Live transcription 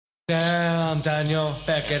Damn, Daniel.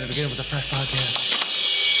 Back at it again with a fresh podcast.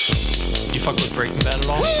 You fuck with Breaking Bad at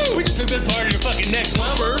all? Woo! We just took this part to the fucking next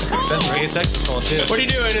level. That's right. Sex is cool too. What are you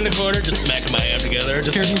doing in the corner? Just smacking my ass together. It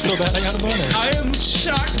scared me so bad I got a boner. I am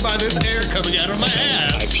shocked by this air coming out of my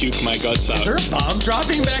ass. I puke my guts out. Is there a bomb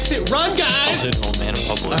dropping back to run, guys? I'll hit an old man in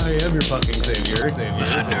public. I am your fucking savior. The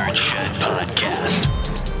Nerd Shed Podcast.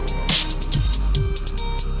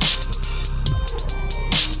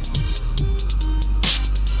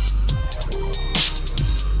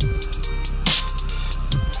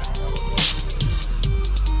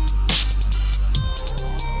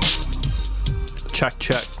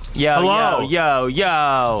 Check. Yo, Hello.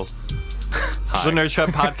 yo. This is the Nerd Shed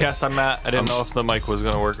Podcast. I'm Matt. I didn't know if the mic was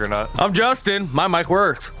going to work or not. I'm Justin. My mic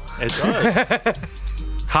works. It does.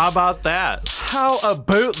 How about that? How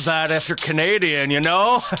about that if you're Canadian, you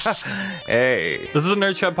know? Hey. This is the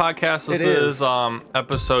Nerd Shed Podcast. This It is.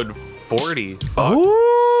 episode 40. Fuck.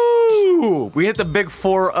 Ooh, we hit the big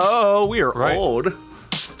 4-0. We are Right. old.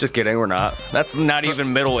 Just kidding, we're not. That's not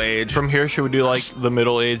even middle age. From here, should we do like the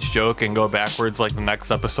middle age joke and go backwards? Like the next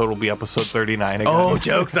episode will be episode 39 again. Oh,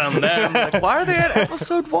 joke's on them. Like, why are they at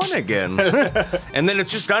episode 1 again? And then it's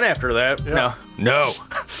just done after that. Yeah. No.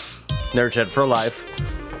 Nerd Shed for life.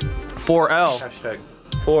 4L. Hashtag.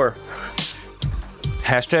 4.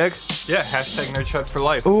 Hashtag? Yeah, hashtag Nerd Shed for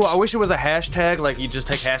life. Ooh, I wish it was a hashtag, like you just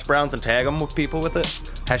take hash browns and tag them with people with it.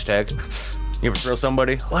 Hashtag. You ever throw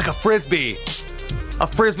somebody? Like a Frisbee. A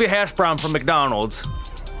Frisbee hash brown from McDonald's.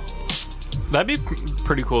 That'd be a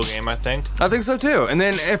pretty cool game, I think. I think so too. And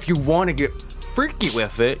then if you want to get freaky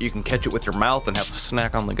with it, you can catch it with your mouth and have a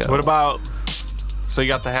snack on the go. What about, so you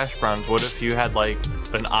got the hash browns. What if you had like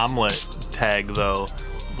an omelet tag though?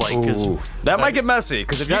 Like, Ooh, that might get messy,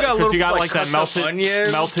 because if you got a little like that crushed up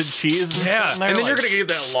onions, melted cheese and yeah, in there, and then like, you're gonna get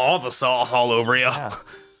that lava sauce all over you. yeah.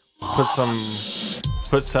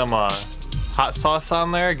 Put some hot sauce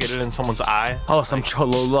on there, get it in someone's eye. Oh, some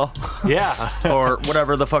Cholula. Yeah. Or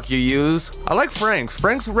whatever the fuck you use. I like Frank's.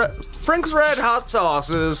 Frank's red hot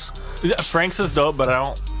sauces. Yeah, Frank's is dope, but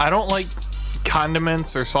I don't like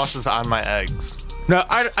condiments or sauces on my eggs. No,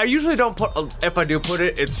 I usually don't put, if I do put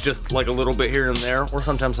it, it's just like a little bit here and there, or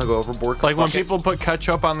sometimes I go overboard. Like when people put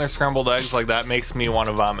ketchup on their scrambled eggs, like that makes me want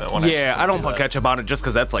to vomit. When I don't put ketchup on it just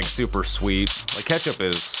because that's like super sweet. Like ketchup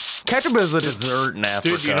is a dessert in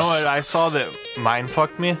Africa. Dude, you know what I saw that mind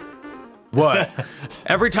fucked me? What?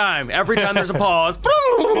 every time there's a pause.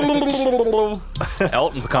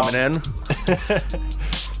 Elton coming in.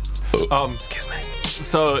 Excuse me.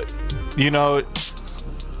 So, you know,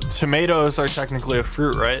 tomatoes are technically a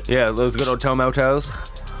fruit, right? Yeah, those good old tomatoes.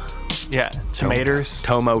 Yeah, tomatoes.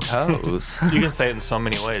 Tomatoes. You can say it in so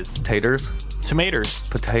many ways. Taters. Tomatoes.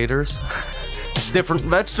 Potatoes. Different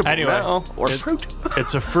vegetable Anyway, now, or fruit.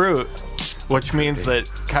 It's a fruit, which means that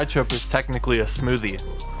ketchup is technically a smoothie.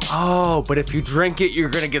 Oh, but if you drink it, you're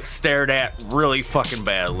gonna get stared at really fucking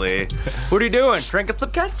badly. What are you doing? Drinking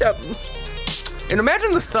some ketchup. And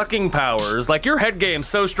imagine the sucking powers. Like, your head game's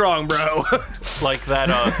so strong, bro. Like that,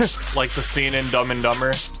 like the scene in Dumb and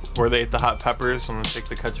Dumber where they ate the hot peppers and they take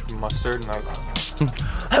the ketchup and mustard and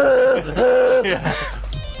yeah.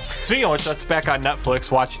 Speaking of which, that's back on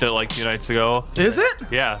Netflix. Watched it like 2 nights ago. Is it?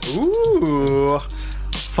 Yeah. Ooh.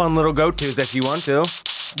 Fun little go-tos if you want to.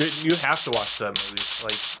 Dude, you have to watch that movie,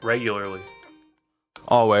 like, regularly.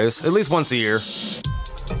 Always. At least once a year.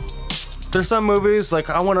 There's some movies, like,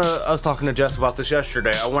 I was talking to Jess about this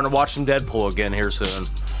yesterday. I want to watch some Deadpool again here soon.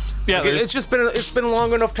 Yeah, Like, it's been a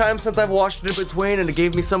long enough time since I've watched it in between, and it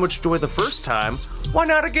gave me so much joy the first time. Why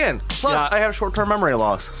not again? Plus, Yeah. I have short-term memory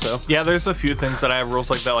loss, so. yeah, there's a few things that I have rules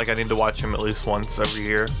like that. Like, I need to watch them at least once every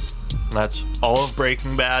year. And that's all of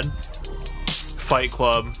Breaking Bad, Fight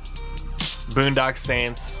Club, Boondock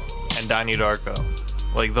Saints, and Donnie Darko.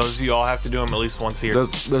 Like, those, you all have to do them at least once a year.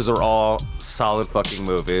 Those are all solid fucking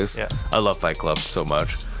movies. Yeah. I love Fight Club so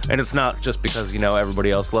much. And it's not just because, you know,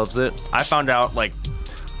 everybody else loves it. I found out, like,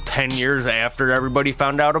 10 years after everybody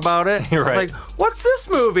found out about it. You're I was right. like, what's this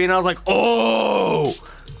movie? And I was like, oh!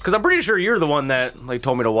 Because I'm pretty sure you're the one that, like,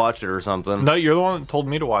 told me to watch it or something. No, you're the one that told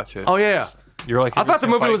me to watch it. Oh, yeah. You're like, I thought the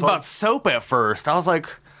movie was Fight Club? about soap at first. I was like,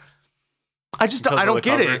 I Because don't of the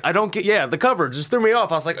get cover? it. I don't get, yeah, the cover just threw me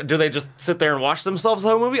off. I was like, do they just sit there and watch themselves the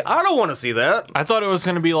whole movie? I don't want to see that. I thought it was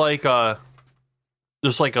going to be like,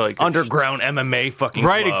 just like a Underground MMA fucking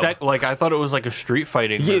right, club. exactly. Like, I thought it was like a street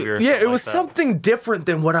fighting movie or Yeah, something it was like that. something different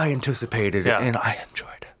than what I anticipated, Yeah. and I enjoyed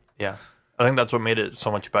it. Yeah. I think that's what made it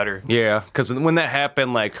so much better. Yeah, because when that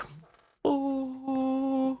happened, like,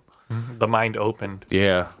 oh, The mind opened.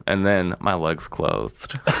 yeah, and then my legs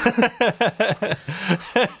closed. I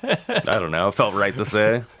don't know, it felt right to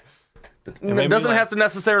say. It doesn't have to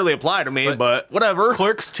necessarily apply to me, but whatever.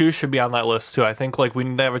 Clerks 2 should be on that list too. I think like we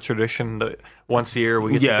need to have a tradition that once a year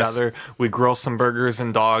we get together, we grill some burgers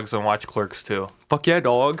and dogs and watch Clerks 2. Fuck yeah,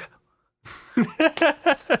 dog.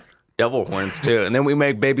 Devil horns too, and then we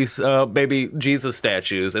make baby Jesus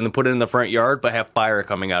statues and then put it in the front yard, but have fire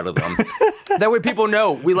coming out of them. That way people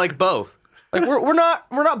know we like both. Like we're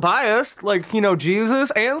not biased. Like, you know,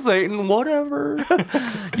 Jesus and Satan, whatever.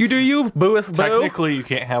 You do you, boo. Technically, you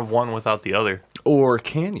can't have one without the other. Or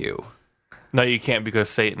can you? No, you can't because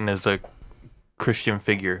Satan is a Christian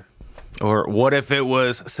figure. Or what if it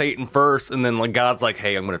was Satan first, and then like God's like,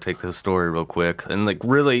 hey, I'm gonna take this story real quick, and like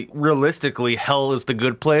really realistically, hell is the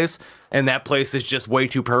good place, and that place is just way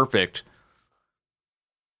too perfect.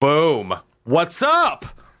 Boom. What's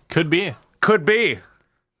up? Could be. Could be.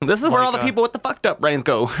 This is where Like, all the people with the fucked up brains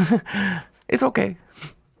go. It's okay.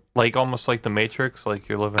 Like almost like the Matrix, like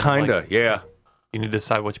you're living. Kinda, like, yeah. You need to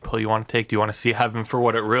decide which pill you want to take. Do you want to see heaven for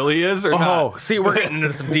what it really is, or not? Oh, see, we're getting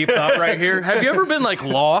into some deep thought right here. Have you ever been like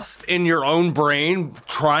lost in your own brain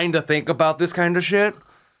trying to think about this kind of shit?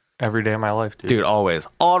 Every day of my life, dude. Dude, always,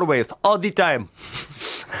 all the time.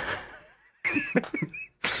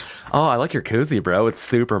 Oh, I like your koozie, bro. It's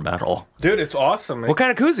super metal. Dude, it's awesome. What kind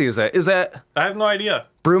of koozie is that? Is that I have no idea.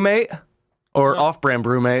 Brewmate or off-brand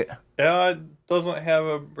Brewmate? It doesn't have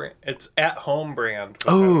a brand. It's at home brand.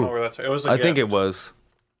 Oh, I don't know where that's. It was. I think it was.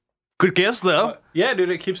 Good guess though. Yeah, dude,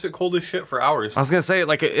 it keeps it cold as shit for hours. I was gonna say,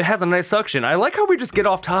 like, it has a nice suction. I like how we just get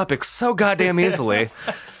off topic so goddamn easily.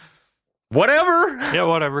 Whatever. Yeah,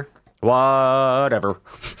 whatever. Whatever.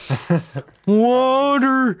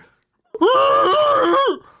 Water.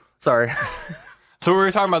 Sorry. So we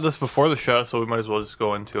were talking about this before the show, so we might as well just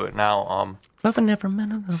go into it now. Love never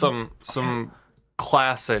meant Some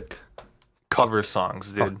classic cover songs,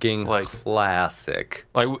 dude. fucking like classic.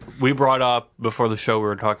 Like we brought up before the show, we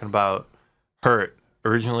were talking about "Hurt,"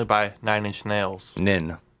 originally by 9 Inch Nails,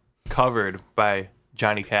 Nin. covered by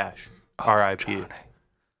Johnny Cash, R.I.P.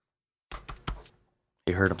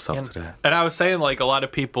 He hurt himself today. And I was saying, like, a lot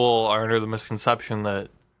of people are under the misconception that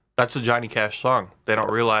that's a Johnny Cash song. They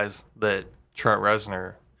don't realize that Trent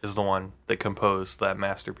Reznor is the one that composed that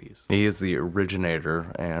masterpiece. He is the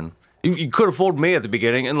originator, and you could have fooled me at the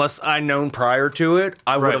beginning. Unless I'd known prior to it,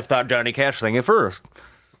 I would have thought Johnny Cash sang it first.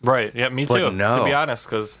 Right, yeah, me too, no. to be honest,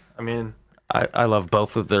 because, I mean... I love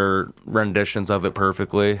both of their renditions of it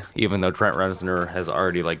perfectly, even though Trent Reznor has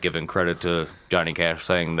already, like, given credit to Johnny Cash,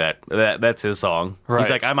 saying that's his song. Right. He's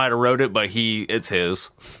like, I might have wrote it, but it's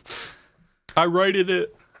his. I rated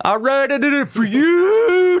it. I rated it for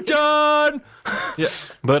you, John! Yeah,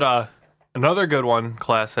 but another good one,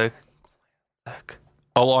 classic,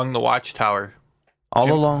 Along the Watchtower.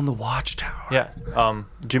 Along the Watchtower. Yeah,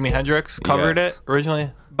 Jimi Hendrix covered it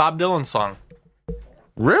originally. Bob Dylan's song.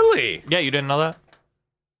 Really? Yeah, you didn't know that?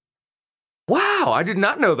 Wow, I did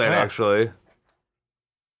not know that, actually.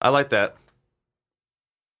 I like that.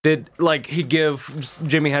 Did, like, he give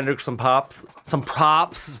Jimi Hendrix some props?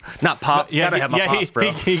 Not pops. Yeah, gotta have my pops,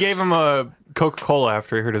 bro. He gave him a Coca-Cola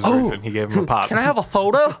after he heard his version. He gave him a pop. Can I have a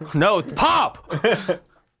photo? No, it's pop!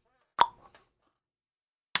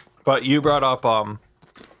 But you brought up,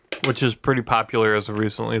 which is pretty popular as of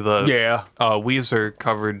recently, the Weezer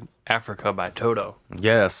covered Africa by Toto.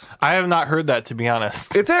 Yes. I have not heard that, to be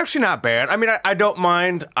honest. It's actually not bad. I mean, I don't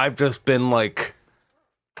mind. I've just been like,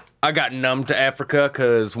 I got numb to Africa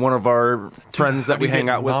because one of our friends that we hang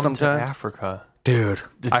out with sometimes. Africa. Dude,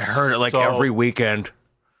 I heard it like every weekend.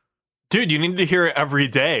 Dude, you need to hear it every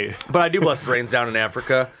day. But I do bless the rains down in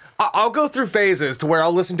Africa. I'll go through phases to where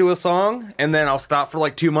I'll listen to a song and then I'll stop for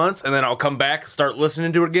like 2 months and then I'll come back, start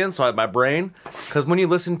listening to it again. So I have my brain. Because when you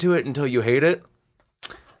listen to it until you hate it,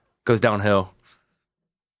 goes downhill.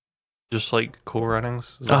 Just like Cool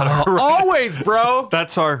Runnings? Always, bro.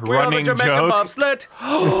 That's our running joke. Bobsled.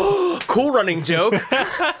 Cool running joke.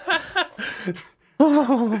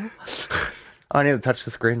 I need to touch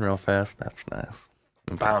the screen real fast. That's nice.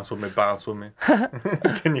 Bounce with me.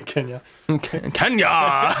 Kenya.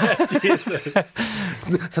 Jesus.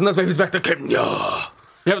 Send those babies back to Kenya.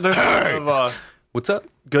 Yep, there's a lot of what's up?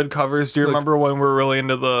 Good covers. Do you remember when we were really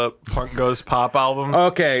into the Punk Goes Pop album?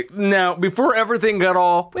 Okay, now before everything got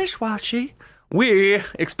all wish-washy, we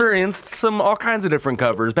experienced all kinds of different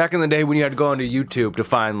covers back in the day when you had to go onto YouTube to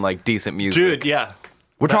find like decent music. Dude, yeah.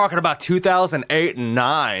 We're talking about 2008 and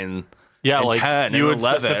 9. Yeah, and like 10 you and would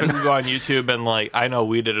 11. specifically go on YouTube and like I know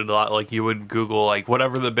we did it a lot. Like you would Google like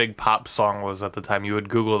whatever the big pop song was at the time. You would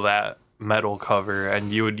Google that metal cover,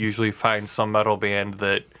 and you would usually find some metal band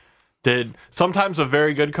that did sometimes a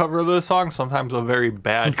very good cover of the song, sometimes a very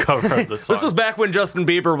bad cover of the song. This was back when Justin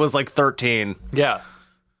Bieber was like 13. Yeah.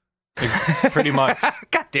 Pretty much.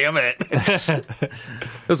 God damn it. It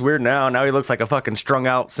was weird now. Now he looks like a fucking strung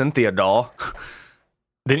out Cynthia doll.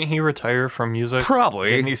 Didn't he retire from music?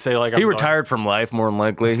 Probably. Didn't he say like he retired from life more than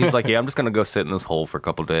likely? He's like, yeah, I'm just gonna go sit in this hole for a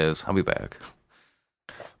couple days. I'll be back.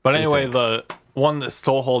 But anyway, the one that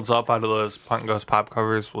still holds up out of those Punk Goes Pop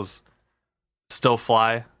covers was Still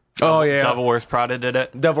Fly. Oh yeah. Devil Wears Prada did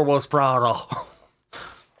it. Devil Wears Prada.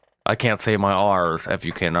 I can't say my R's if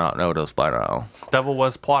you cannot notice by now. Devil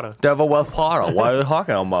Was Prada. Devil Wears Prada. What are you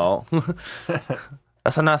talking about?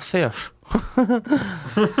 That's a nice fish.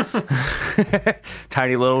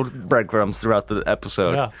 Tiny little breadcrumbs throughout the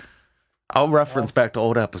episode. Yeah. I'll reference back to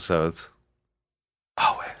old episodes.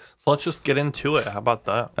 Always. So let's just get into it. How about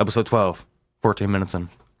that? Episode 12. 14 minutes in.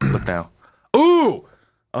 Look now. Ooh!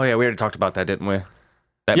 Oh, yeah, we already talked about that, didn't we?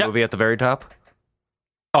 That movie at the very top?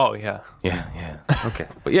 Oh, yeah. Yeah. Okay.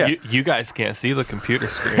 But yeah. You guys can't see the computer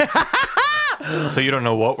screen. So you don't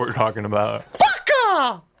know what we're talking about. Fuck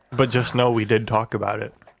off! But just know we did talk about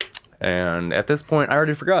it. And at this point, I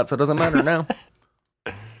already forgot, so it doesn't matter now.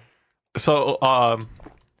 So,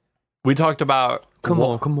 we talked about... Come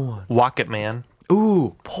on. Rocket Man.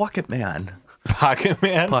 Ooh, Pocket Man. Pocket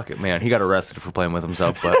Man? Pocket Man. He got arrested for playing with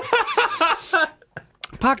himself, but...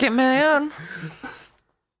 Pocket Man.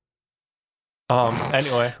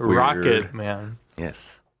 Anyway, Weird. Rocket Man.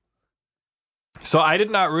 Yes. So I did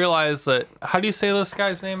not realize that... How do you say this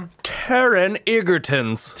guy's name? Taron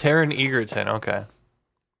Egerton's. Taron Egerton, okay.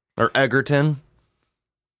 Or Egerton.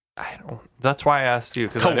 I don't... That's why I asked you.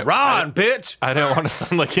 Taron, bitch! I didn't want to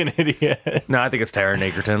sound like an idiot. No, I think it's Taron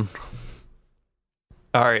Egerton.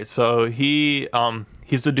 All right, so he's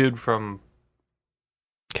the dude from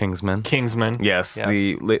Kingsman. Yes.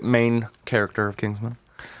 The main character of Kingsman.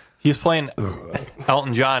 He's playing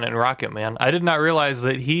Elton John in Rocket Man. I did not realize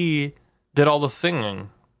that he did all the singing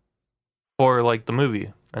for like the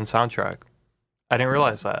movie and soundtrack. I didn't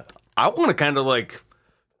realize that. I want to kind of like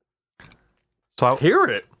So hear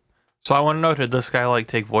it. So I want to know, did this guy like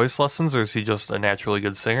take voice lessons, or is he just a naturally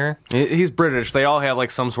good singer? He's British. They all have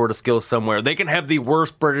like some sort of skill somewhere. They can have the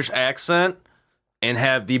worst British accent and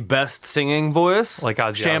have the best singing voice, Like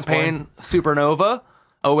Ozzy Champagne Supernova,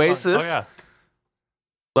 Oasis. Oh yeah.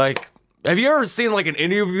 Like, have you ever seen like an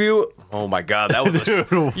interview? Oh my god, that was Dude.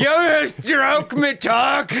 You stroke me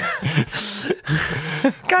talk.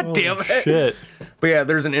 God damn it. Shit. But yeah,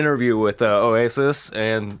 there's an interview with Oasis,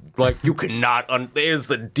 and like you cannot. It is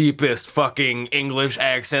the deepest fucking English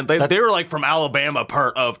accent. They were like from Alabama,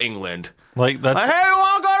 part of England. Like that's Like, hey, you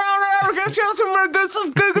want to go down there and get you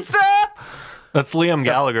some good stuff? that's Liam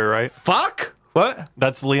Gallagher, right? Fuck. What?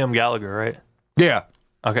 That's Liam Gallagher, right? Yeah.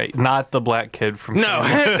 Okay, not the black kid from No,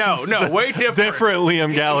 no, way different. different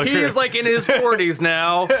Liam Gallagher. He is like in his 40s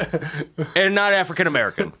now, and not African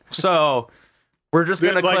American. So we're just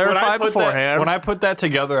gonna clarify beforehand. When I put that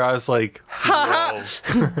together, I was like, whoa.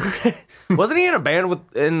 Wasn't he in a band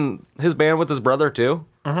in his band with his brother too?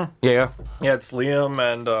 Mm-hmm. Yeah. Yeah, it's Liam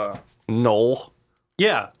and Noel.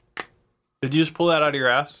 yeah. Did you just pull that out of your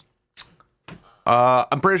ass?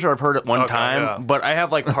 I'm pretty sure I've heard it one Okay, time, yeah. but I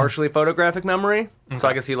have like partially photographic memory, so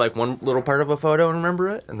I can see like one little part of a photo and remember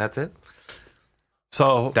it, and that's it.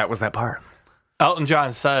 So That was that part. Elton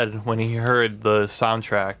John said when he heard the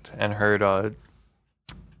soundtrack and heard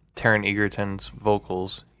Taron Egerton's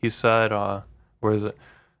vocals, he said, where is it?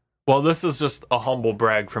 Well, this is just a humble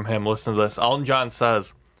brag from him. Listen to this. Elton John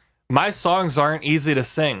says, "My songs aren't easy to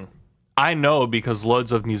sing. I know because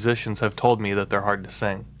loads of musicians have told me that they're hard to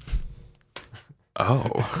sing."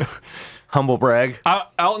 Oh. Humble brag.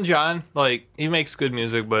 Elton John, like, he makes good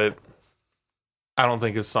music, but I don't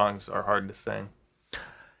think his songs are hard to sing.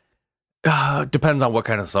 Depends on what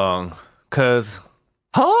kind of song. Cause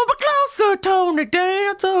hold me closer, Tony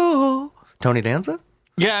Danza. Tony Danza?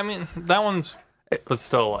 Yeah, I mean, that one's, but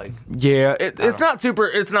still, like, Yeah, it's not super.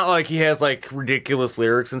 It's not like he has like ridiculous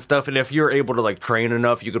lyrics and stuff. And if you're able to like train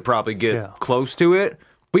enough, you could probably get close to it.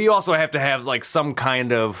 But you also have to have like some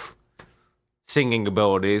kind of singing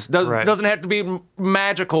abilities. Doesn't have to be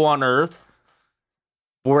magical on Earth.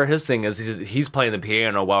 Where his thing is, he's playing the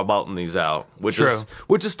piano while belting these out, which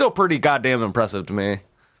is still pretty goddamn impressive to me.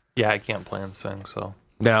 yeah, I can't play and sing, so.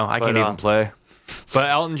 No, I can't even play.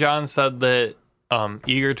 But Elton John said that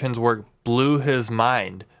Egerton's work blew his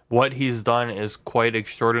mind. What he's done is quite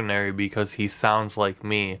extraordinary because he sounds like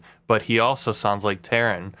me, but he also sounds like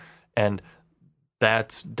Taron, and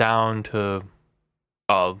that's down to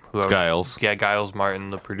whoever. Giles. Yeah, Giles Martin,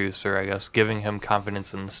 the producer, I guess, giving him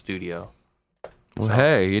confidence in the studio. Well,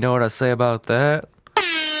 hey, you know what I say about that?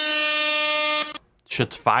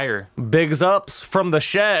 Shit's fire. Bigs ups from the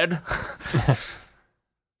shed.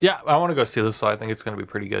 Yeah, I want to go see this, so I think it's going to be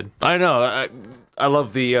pretty good. I know. I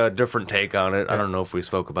love the different take on it. I don't know if we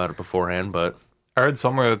spoke about it beforehand, but... I heard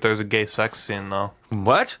somewhere that there's a gay sex scene, though.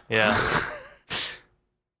 What? Yeah.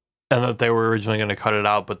 And that they were originally going to cut it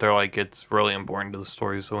out, but they're like, it's really important to the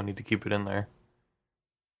story, so we need to keep it in there.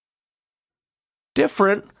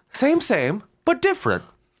 Different. Same, but different.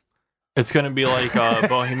 It's going to be like a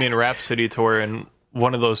Bohemian Rhapsody tour in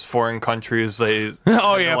one of those foreign countries. They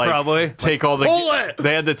Probably. take all the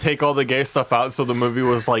they had to take all the gay stuff out, so the movie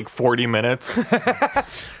was like 40 minutes.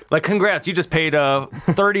 Like, congrats, you just paid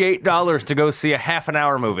 $38 to go see a half an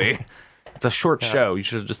hour movie. It's a short show. You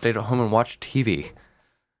should have just stayed at home and watched TV.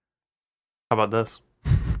 How about this?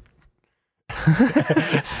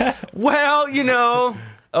 Well,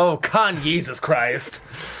 oh, Jesus Christ.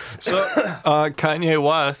 So, Kanye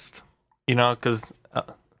West, because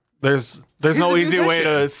there's no easy way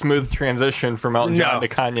to smooth transition from Elton John to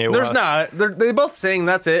Kanye West. There's not. They both sing,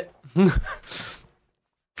 that's it.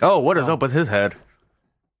 Oh, what is up with his head?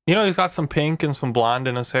 He's got some pink and some blonde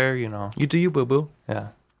in his hair, You do you, boo-boo. Yeah.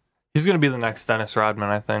 He's going to be the next Dennis Rodman,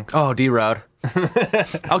 I think. Oh, D-Rod.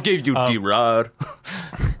 I'll give you D-Rod.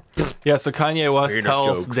 Yeah, so Kanye West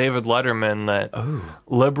tells David Letterman that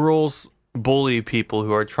liberals bully people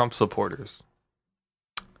who are Trump supporters.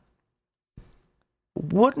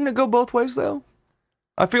 Wouldn't it go both ways, though?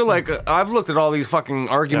 I feel like I've looked at all these fucking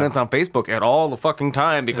arguments on Facebook at all the fucking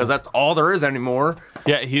time because that's all there is anymore.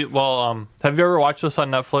 Yeah, have you ever watched this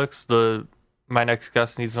on Netflix? My Next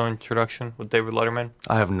Guest Needs No Introduction with David Letterman?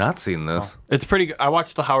 I have not seen this. It's pretty good. I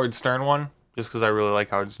watched the Howard Stern one just because I really like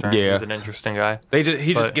Howard Stern. Yeah. He's an interesting guy.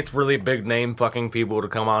 He just gets really big name fucking people to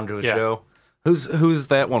come on to his show. Who's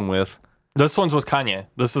that one with? This one's with Kanye.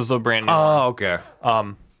 This is the brand new one. Oh, okay.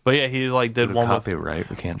 But yeah, he did one with copyright.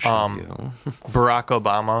 We can't show you. Barack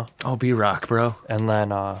Obama. Oh, B-Rock, bro. And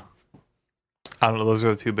then I don't know. Those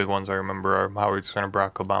are the two big ones I remember are Howard Stern and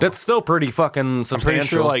Barack Obama. That's still pretty fucking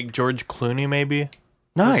substantial. I'm pretty sure George Clooney maybe.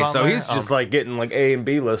 Nice. So he's just getting A and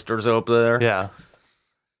B listers up there. Yeah.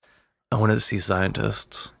 I wanted to see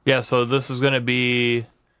Scientists. Yeah. So this is gonna be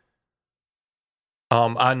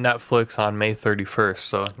on Netflix on May 31st.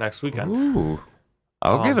 So next weekend. Ooh.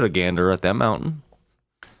 I'll give it a gander at that mountain.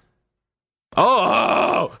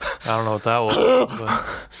 Oh! I don't know what that was.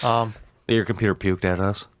 But, your computer puked at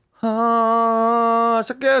us.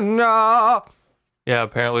 Yeah,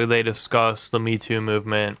 apparently they discussed the Me Too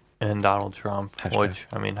movement and Donald Trump, Hashtag. which,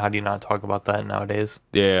 how do you not talk about that nowadays?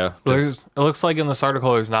 Yeah. It looks like in this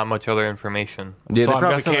article there's not much other information. Yeah,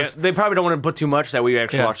 So they probably don't want to put too much that we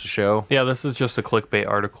actually watch the show. Yeah, this is just a clickbait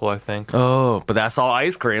article, I think. Oh, but that's all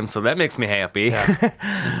ice cream, so that makes me happy.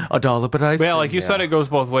 Yeah. A dollop of ice cream. Yeah, like you said, it goes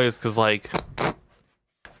both ways, because,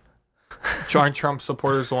 aren't Trump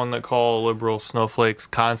supporters the one that call liberal snowflakes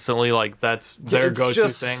constantly? That's their go-to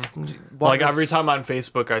thing. Every time on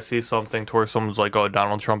Facebook I see something to where someone's like, "Oh,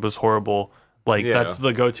 Donald Trump is horrible." That's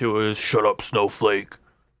the go-to is "Shut up, snowflake."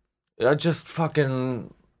 Just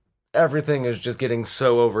fucking everything is just getting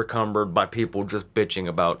so overcumbered by people just bitching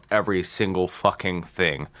about every single fucking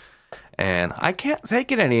thing, and I can't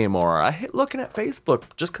take it anymore. I hate looking at Facebook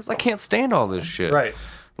just because I can't stand all this shit. Right.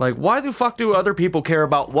 Why the fuck do other people care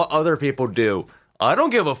about what other people do? I don't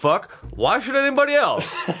give a fuck. Why should anybody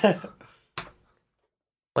else?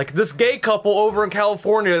 This gay couple over in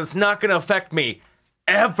California is not going to affect me.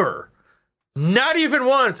 Ever. Not even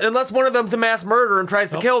once. Unless one of them's a mass murderer and tries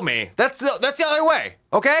to kill me. That's the only way.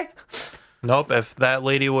 Okay? Nope. If that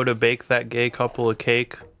lady would have baked that gay couple a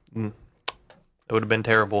cake, it would have been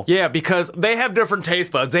terrible. Yeah, because they have different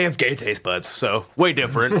taste buds. They have gay taste buds, so way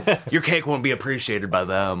different. Your cake won't be appreciated by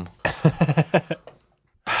them.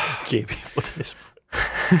 Gay people taste.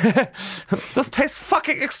 This tastes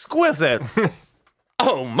fucking exquisite.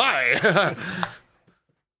 Oh my.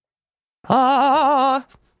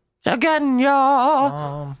 Again,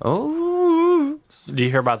 y'all. Oh. Do you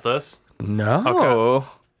hear about this? No. Okay.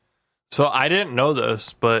 So I didn't know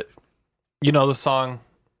this, but the song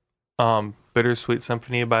Bittersweet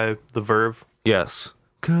Symphony by The Verve? Yes.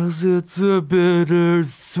 'Cause it's a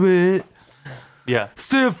bittersweet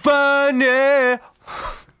symphony.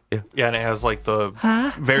 Yeah, and it has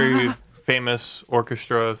the very famous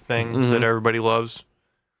orchestra thing that everybody loves.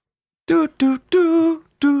 Do do do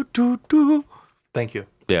do do do. Thank you.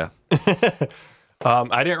 Yeah.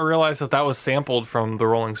 I didn't realize that was sampled from the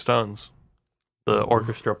Rolling Stones, the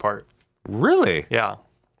orchestra part. Really? Yeah.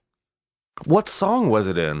 What song was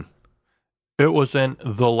it in? It was in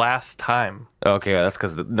The Last Time. Okay, that's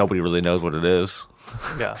because nobody really knows what it is.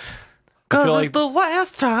 Yeah. 'Cause feel it's like the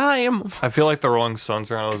last time. I feel like the Rolling Stones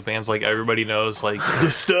are one of those bands like everybody knows like the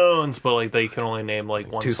Stones, but like they can only name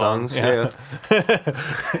like one Two song. songs. Yeah.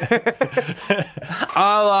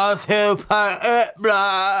 I want to paint it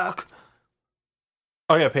black.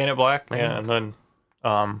 Oh yeah, Paint It Black. Yeah, and then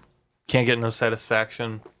Can't Get No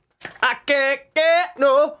Satisfaction I can't get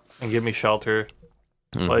no. and Give Me Shelter.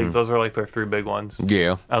 Like those are like their three big ones.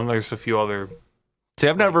 Yeah. And there's a few other. See,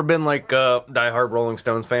 I've never been like a diehard Rolling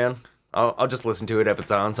Stones fan. I'll just listen to it if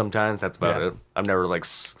it's on sometimes. That's about it. I've never like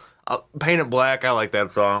Paint It Black. I like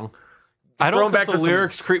that song. I don't Throwing back back the to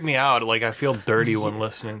lyrics creep me out. Like I feel dirty when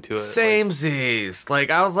listening to it. Same Z's.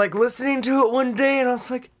 Like I was like listening to it one day and I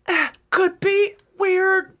was like, could be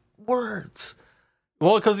weird words.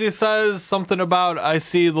 Well, because he says something about I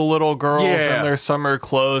see the little girls in their summer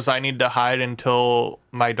clothes. I need to hide until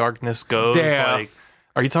my darkness goes. Yeah. Like,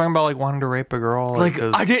 are you talking about like wanting to rape a girl? Like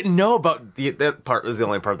I didn't know about that part. Was the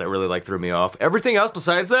only part that really like threw me off. Everything else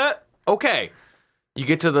besides that, okay. You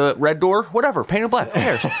get to the red door, whatever. Paint it black. Who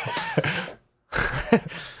cares?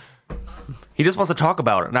 He just wants to talk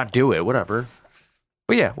about it, not do it. Whatever.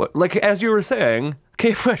 But yeah, like as you were saying,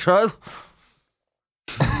 okay,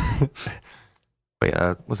 But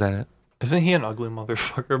yeah, was that it? Isn't he an ugly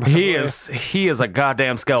motherfucker? By He the way? is. He is a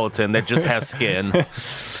goddamn skeleton that just has skin.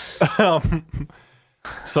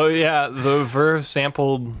 So yeah, the Verve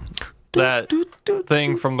sampled that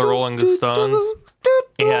thing from the Rolling Stones,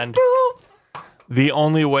 and the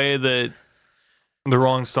only way that the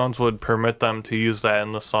Rolling Stones would permit them to use that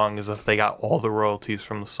in the song is if they got all the royalties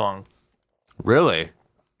from the song. Really?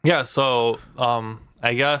 Yeah, so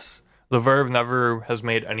I guess the Verve never has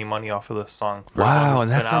made any money off of this song. Wow, and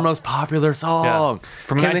that's their most popular song. Yeah.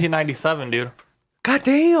 From Can they- 1997, dude. God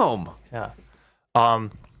damn. Yeah.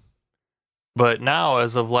 But now,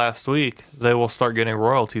 as of last week, they will start getting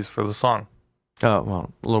royalties for the song. Oh,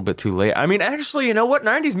 well, a little bit too late. I mean, actually, you know what?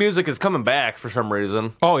 90s music is coming back for some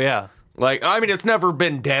reason. Oh, yeah. Like, I mean, it's never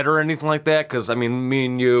been dead or anything like that, because, I mean, me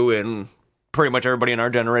and you and pretty much everybody in our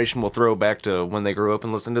generation will throw back to when they grew up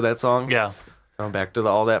and listen to that song. Yeah. Going back to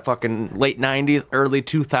all that fucking late 90s, early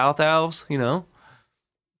 2000s, you know?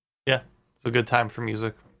 Yeah. It's a good time for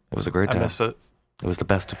music. It was a great I time. miss it. It was the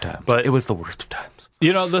best of times. But- it was the worst of times.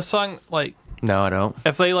 You know, the song, like, No, I don't.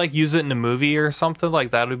 if they, like, use it in a movie or something, like,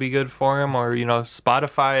 that would be good for him. Or, you know,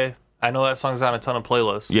 Spotify. I know that song's on a ton of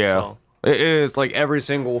playlists. Yeah. So. It is like every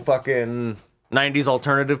single fucking 90s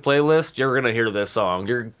alternative playlist, you're going to hear this song.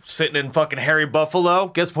 You're sitting in fucking Harry Buffalo.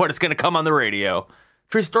 Guess what? It's going to come on the radio.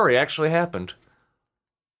 True story actually happened.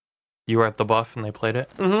 You were at the Buff and they played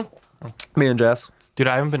it? Mm-hmm. Me and Jess. Dude,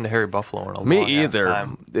 I haven't been to Harry Buffalo in a Me long either.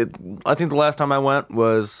 time. I think the last time I went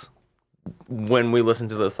was when we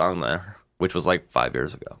listened to the song there, which was like 5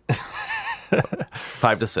 years ago.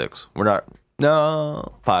 5 to 6. We're not.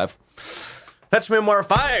 No, 5. Fetch me more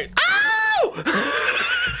fight. Ow!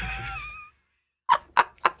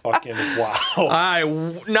 Fucking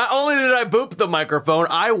wow. Not only did I boop the microphone,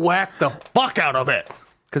 I whacked the fuck out of it.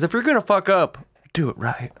 Because if you're gonna fuck up, do it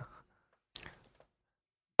right.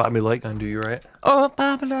 Bobby Light gonna do you right. Oh,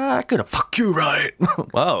 Bobby, I could have fuck you right.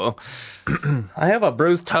 Whoa. I have a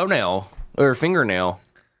bruised toenail or fingernail.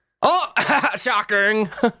 Oh, shocking.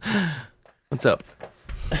 What's up?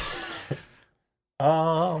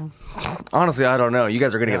 Honestly, I don't know. You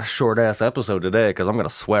guys are gonna get a short ass episode today because I'm gonna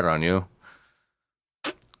sweat on you.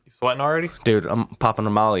 You sweating already? Dude, I'm popping a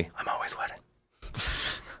Molly. I'm always sweating.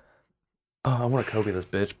 Oh, I want to Kobe this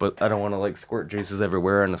bitch, but I don't want to like squirt juices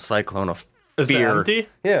everywhere in a cyclone of Is it beer. empty?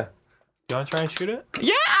 Yeah. You wanna try and shoot it?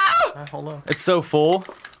 Yeah! Alright, hold on. It's so full.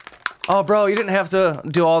 Oh, bro, you didn't have to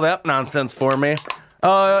do all that nonsense for me.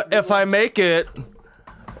 If I make it...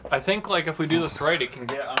 I think like if we do this right, it can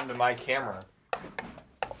get onto my camera.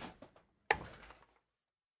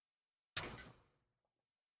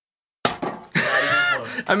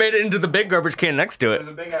 I made it into the big garbage can next to it. There's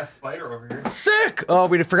a big ass spider over here. Sick! Oh,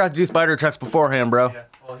 we forgot to do spider checks beforehand, bro. Yeah,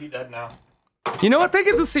 well he dead now. You know what? They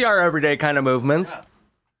get to see our everyday kind of movements. Yeah.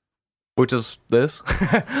 Which is this.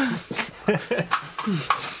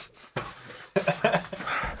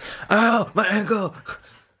 Oh, my ankle.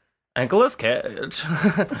 Ankleless catch.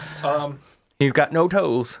 He's got no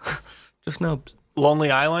toes. Just nubs.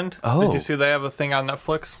 Lonely Island. Oh. Did you see they have a thing on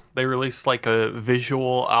Netflix? They released like a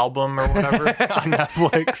visual album or whatever on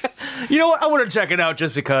Netflix. You know what? I want to check it out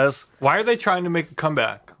just because. Why are they trying to make a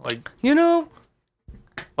comeback? Like You know,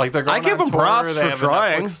 they're going I give on them tour, props they for have a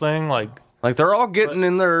trying. Netflix thing, like they're all getting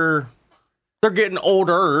in their. They're getting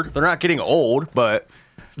older. They're not getting old, but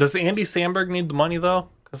does Andy Samberg need the money though?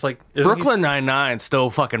 Because like isn't Brooklyn Nine-Nine still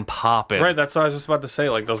fucking popping. right, that's what I was just about to say.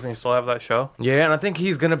 Like, doesn't he still have that show? Yeah, and I think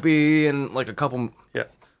he's gonna be in like a couple. Yeah.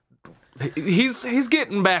 he's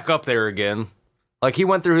getting back up there again. Like, he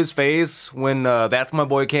went through his phase when That's My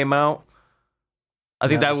Boy came out. I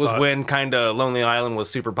think that was when kind of Lonely Island was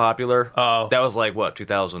super popular. Oh. That was like, what,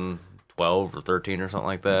 2012 or 13 or something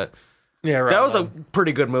like that? Yeah, right. That was a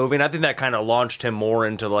pretty good movie, and I think that kind of launched him more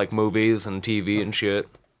into, like, movies and TV and shit.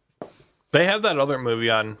 They had that other movie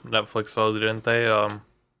on Netflix, though, didn't they?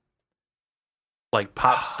 Like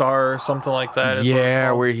Pop Star or something like that.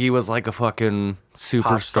 Yeah, where he was like a fucking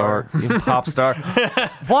superstar. Pop star.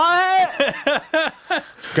 What?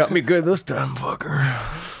 Got me good this time, fucker.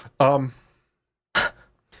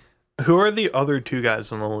 Who are the other two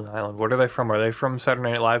guys on Lonely Island? What are they from? Are they from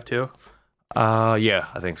Saturday Night Live too? Yeah,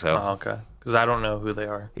 I think so. Oh, okay. Because I don't know who they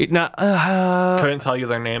are. Couldn't tell you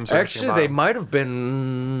their names. Actually, they might have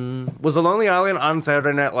been. Was the Lonely Island on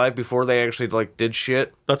Saturday Night Live before they actually like did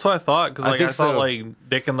shit? That's what I thought. Because like, I thought like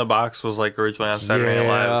Dick in the Box was like originally on Saturday Night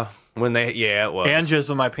Live. When they, it was. And Jizz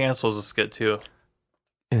in My Pants was a skit too.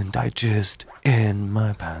 And I jizzed in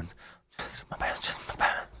my pants. Jizz in my pants. Jizz in my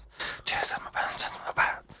pants. Jizz in my pants. Jizz in my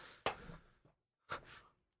pants.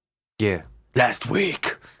 Yeah. Last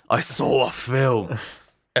week, I saw a film.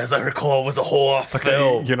 As I recall, it was a horror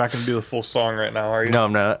film. You're not going to do the full song right now, are you? No,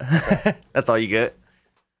 I'm not. Okay. That's all you get.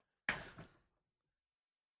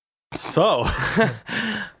 So.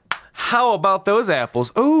 How about those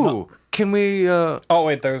apples? Ooh, can we... Oh,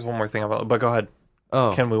 wait, there's one more thing about it, but go ahead.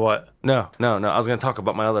 Oh. Can we what? No. I was going to talk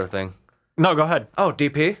about my other thing. No, go ahead. Oh,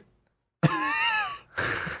 DP?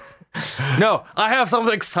 No, I have some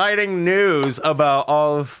exciting news about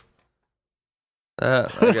all of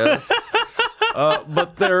that, I guess.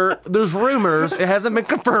 But there's rumors. It hasn't been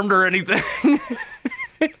confirmed or anything.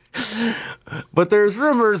 But there's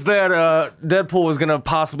rumors that Deadpool is going to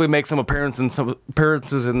possibly make some appearances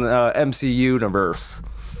in the MCU universe.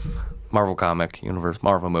 Marvel comic universe,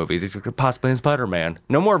 Marvel movies. He's possibly in Spider-Man.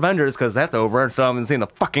 No more Avengers because that's over, and so I haven't seen the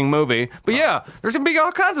fucking movie. But yeah, there's going to be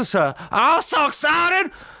all kinds of stuff. I'm so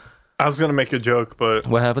excited! I was going to make a joke, but...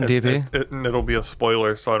 What happened, DP? It'll be a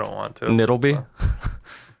spoiler, so I don't want to. It'll be? So.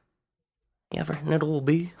 Yeah, it'll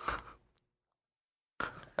be.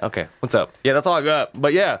 Okay, what's up? Yeah, that's all I got.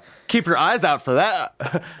 But yeah, keep your eyes out for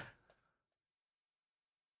that.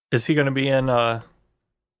 Is he going to be in, like,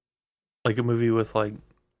 a movie with, like...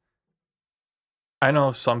 I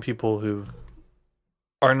know some people who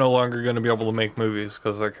are no longer going to be able to make movies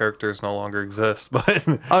because their characters no longer exist, but...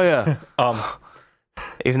 Oh, yeah.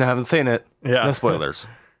 Even though I haven't seen it. Yeah. No spoilers.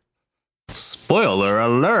 Spoiler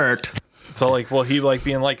alert! So, like, will he, like,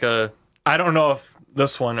 be in, like, a... I don't know if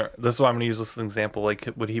this is why I'm going to use this as an example. Like,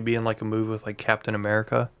 would he be in, like, a movie with, like, Captain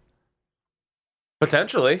America?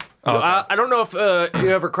 Potentially. Oh, okay. I don't know if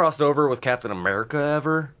you ever crossed over with Captain America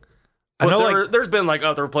ever. But I know, there's been, like,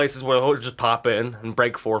 other places where he'll just pop in and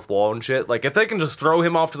break fourth wall and shit. Like, if they can just throw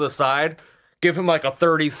him off to the side, give him, like, a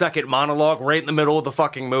 30-second monologue right in the middle of the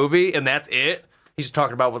fucking movie, and that's it. He's just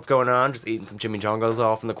talking about what's going on, just eating some chimichangas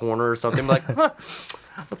off in the corner or something. Like, huh,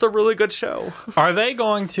 that's a really good show. Are they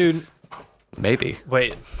going to... Maybe.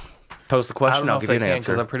 Wait. Pose the question, I'll give you an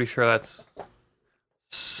answer. Because I'm pretty sure that's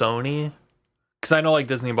Sony. Because I know, like,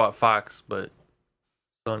 Disney bought Fox, but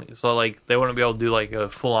Sony. So, like, they wouldn't be able to do, like, a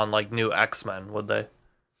full-on, like, new X-Men, would they? I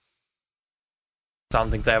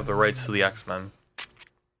don't think they have the rights to the X-Men.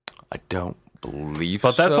 I don't believe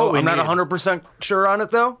But that's so. what we I'm not need. 100% sure on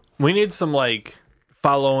it, though. We need some, like,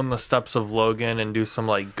 following the steps of Logan and do some,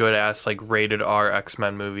 like, good-ass, like, rated R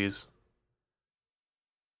X-Men movies.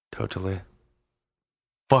 Totally.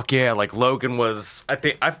 Fuck yeah, like Logan was...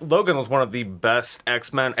 Logan was one of the best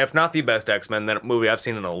X-Men, if not the best X-Men, movie I've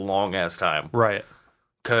seen in a long-ass time. Right.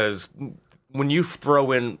 Because when you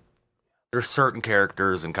throw in... There's certain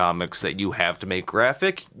characters in comics that you have to make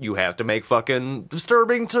graphic, you have to make fucking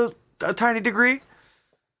disturbing to a tiny degree,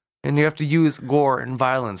 and you have to use gore and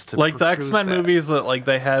violence to... Like the X-Men movies that, like,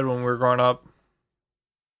 they had when we were growing up.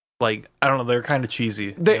 Like, I don't know, they're kind of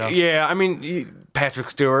cheesy. Yeah, I mean,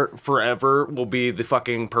 Patrick Stewart forever will be the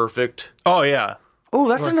fucking perfect... Oh, yeah. Oh,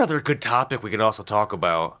 that's another good topic we could also talk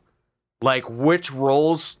about. Like, which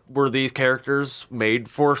roles were these characters made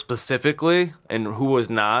for specifically, and who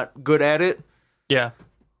was not good at it? Yeah.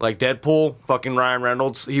 Like Deadpool, fucking Ryan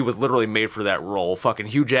Reynolds, he was literally made for that role. Fucking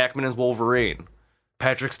Hugh Jackman as Wolverine.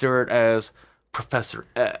 Patrick Stewart as Professor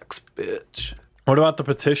X, bitch. What about the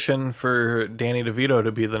petition for Danny DeVito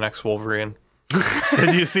to be the next Wolverine?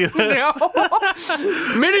 Did you see this?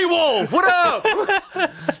 Mini Wolf, what up?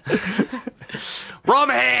 Rum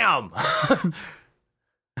ham.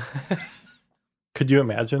 Could you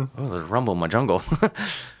imagine? Oh, there's a rumble in my jungle. I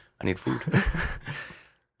need food.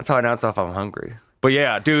 That's how I announce if I'm hungry. But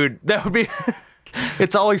yeah, dude, that would be...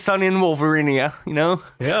 It's always sunny in Wolverinia, you know?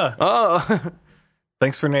 Yeah. Oh.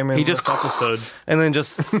 Thanks for naming He this just episode. and then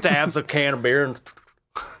just stabs a can of beer. And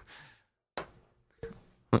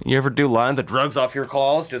you ever do lines that drugs off your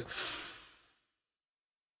claws? Just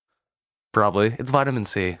probably. It's vitamin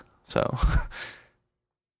C, so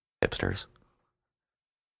hipsters.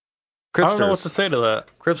 Cripsters. I don't know what to say to that.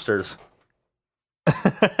 Cripsters.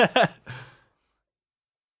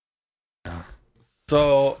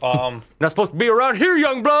 So, Not supposed to be around here,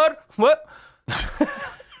 young blood. What?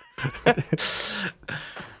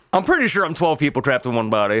 I'm pretty sure I'm 12 people trapped in one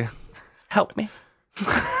body. Help me.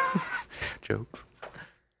 Jokes.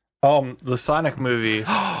 the Sonic movie.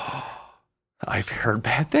 I've heard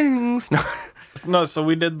bad things. No. No, so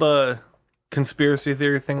we did the conspiracy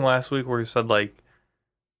theory thing last week where we said, like,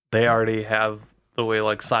 they already have the way,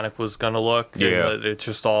 like, Sonic was gonna look. Yeah. And it's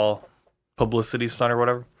just all publicity stunt or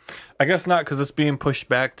whatever. I guess not, because it's being pushed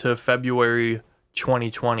back to February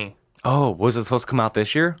 2020. Oh, was it supposed to come out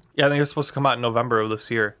this year? Yeah, I think it's supposed to come out in November of this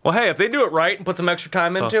year. Well, hey, if they do it right and put some extra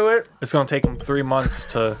time into it. It's going to take them 3 months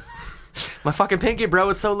to... My fucking pinky, bro,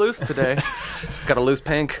 is so loose today. Got a loose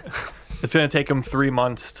pink. It's going to take them 3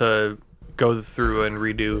 months to go through and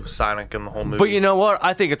redo Sonic and the whole movie. But you know what?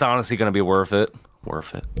 I think it's honestly going to be worth it.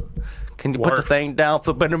 Worth it. Can you put the thing down?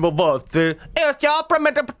 Flip it in reverse.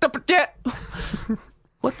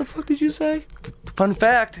 What the fuck did you say? Fun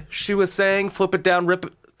fact, she was saying flip it down, rip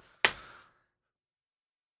it.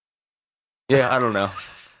 Yeah, I don't know.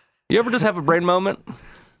 You ever just have a brain moment?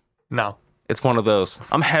 No. It's one of those.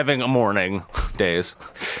 I'm having a morning days.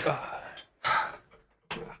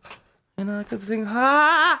 And I could sing,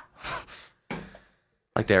 ha!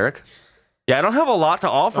 Like Derek? Yeah, I don't have a lot to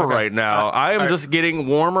offer right now. I am just getting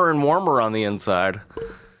warmer and warmer on the inside.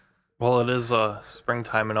 Well, it is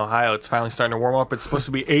springtime in Ohio. It's finally starting to warm up. It's supposed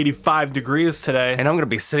to be 85 degrees today. And I'm going to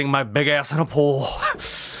be sitting my big ass in a pool.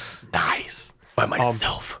 Nice. By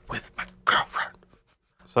myself with my girlfriend.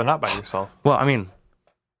 So not by yourself. Well, I mean...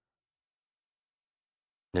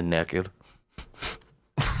 naked.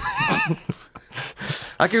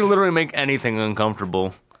 I can literally make anything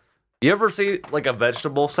uncomfortable. You ever see, like, a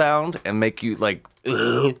vegetable sound and make you, like,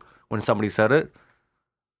 ugh, when somebody said it?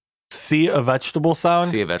 See a vegetable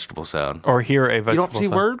sound? See a vegetable sound. Or hear a vegetable sound? You don't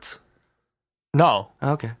see words? No.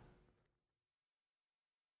 Okay.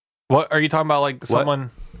 What are you talking about? Like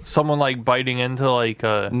someone like biting into like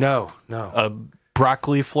a No. a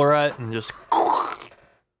broccoli floret and just.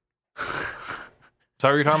 Is that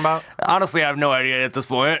what you're talking about? Honestly, I have no idea at this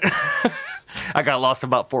point. I got lost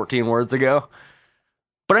about 14 words ago.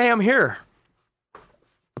 But I am here.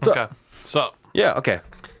 What's up? So Yeah, okay.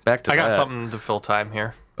 Back to I got that. something to fill time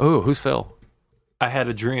here. Oh, who's Phil? I had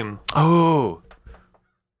a dream. Oh.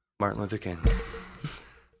 Martin Luther King.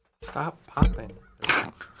 Stop popping.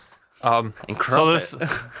 And So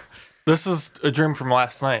this is a dream from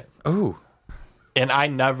last night, Oh. and I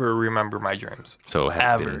never remember my dreams. So it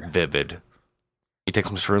had been vivid. You take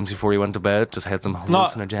some shrooms before you went to bed? Just had some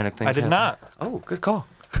hallucinogenic things I did happen? not. Oh, good call.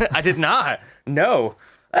 I did not. No.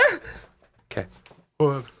 Okay.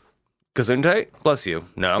 Gesundheit? Bless you.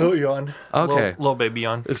 No. Oh, yawn. Okay. Little baby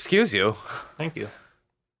yawn. Excuse you. Thank you.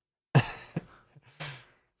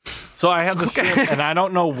 So I had this dream, and I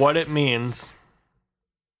don't know what it means,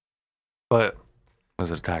 but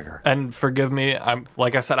Was it a tiger? and forgive me, I'm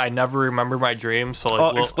like I said, I never remember my dreams, so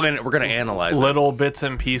like Explain it. We're going to analyze it. little bits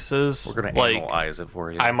and pieces. We're going to analyze it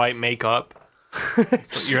for you. I might make up. So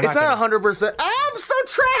you're It's not. not 100%. I'm so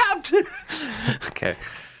trapped. Okay.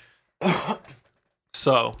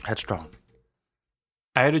 So Headstrong.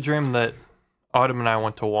 I had a dream that Autumn and I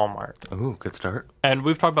went to Walmart. Ooh, good start. And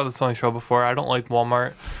we've talked about this on the show before. I don't like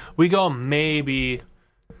Walmart. We go maybe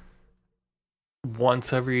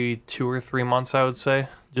once every 2 or 3 months, I would say.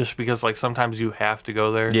 Just because, like, sometimes you have to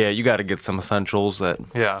go there. Yeah, you got to get some essentials that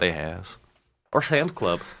they has. Or Sam's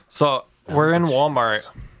Club. So we're in Walmart,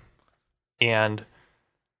 and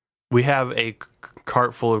we have a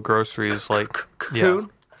cart full of groceries. Like, Cocoon?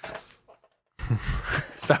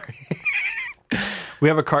 Sorry. we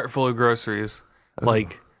have a cart full of groceries.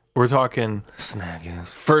 Like, we're talking Snag is.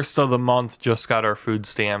 first of the month, just got our food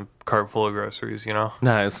stamp cart full of groceries, you know?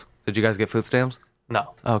 Nice. Did you guys get food stamps?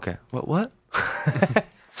 No. Okay. What?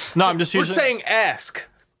 No, I'm just We're using... saying ask.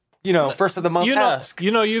 You know, first of the month, ask.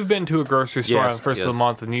 You know, you've been to a grocery store Yes, on the first of the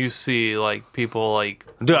month, and you see, like, people, like...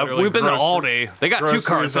 Dude, literally we've been to grocery- Aldi. They got 2 groceries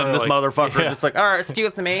carts in are this like- motherfucker. yeah. Just like, all right,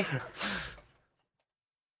 excuse me.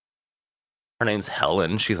 Her name's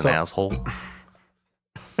Helen. She's an asshole.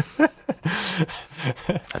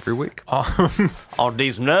 Every week. All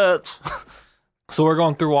these nuts. So we're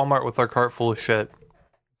going through Walmart with our cart full of shit.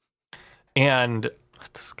 And That's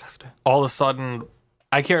disgusting. all of a sudden,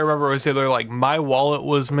 I can't remember, it was either like my wallet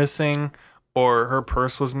was missing or her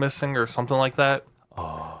purse was missing or something like that.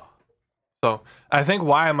 Oh. So I think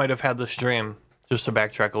why I might have had this dream, just to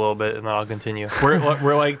backtrack a little bit and then I'll continue. We're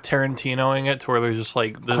like Tarantinoing it to where there's just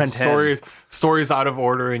like the stories out of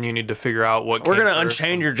order and you need to figure out what We're came going to first.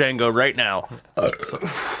 unchain your Django right now.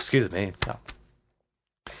 Excuse me.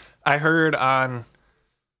 I heard on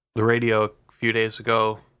the radio a few days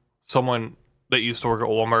ago, someone that used to work at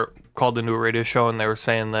Walmart called into a radio show and they were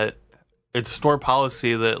saying that it's store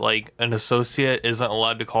policy that like an associate isn't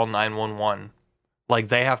allowed to call 911. Like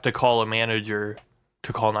they have to call a manager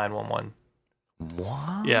to call 911.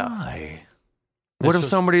 Why? Yeah. What if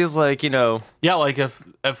somebody is like, Yeah, like if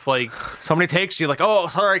like somebody takes you like, oh,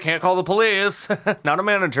 sorry, can't call the police. Not a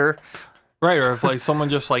manager. right, or if like someone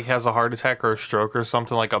just like has a heart attack or a stroke or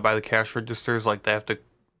something like up by the cash registers, like they have to,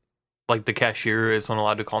 like the cashier isn't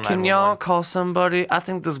allowed to call 911. Can y'all call somebody? I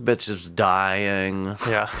think this bitch is dying.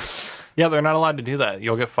 Yeah. Yeah, they're not allowed to do that.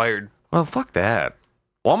 You'll get fired. Well, fuck that.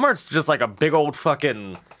 Walmart's just like a big old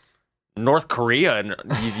fucking North Korea in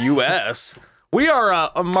the U.S. We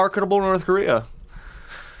are a marketable North Korea.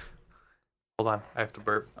 Hold on, I have to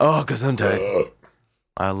burp. Oh, gesundheit.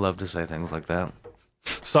 I love to say things like that.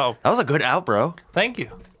 So, That was a good out, bro. thank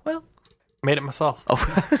you. Well, made it myself.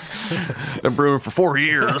 Oh, been brewing for 4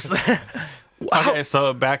 years. Okay,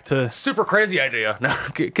 so back to Super crazy idea. No,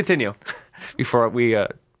 continue. Before we,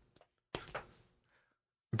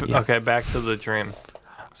 okay, back to the dream.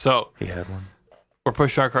 So, he had one. we're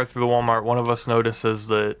pushing our car through the Walmart. One of us notices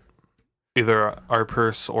that either our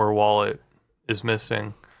purse or wallet is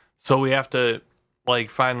missing. So we have to like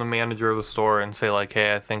find the manager of the store and say like,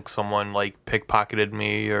 hey, I think someone like pickpocketed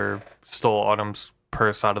me or stole Autumn's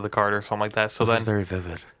purse out of the cart or something like that. So This is then very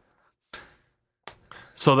vivid.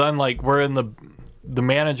 So then like we're in the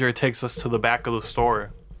manager takes us to the back of the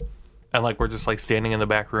store. And like we're just like standing in the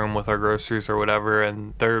back room with our groceries or whatever,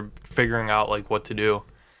 and they're figuring out like what to do.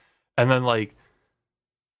 And then like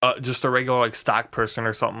just a regular like stock person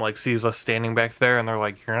or something like sees us standing back there, and they're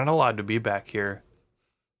like, "You're not allowed to be back here."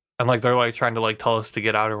 And like they're like trying to like tell us to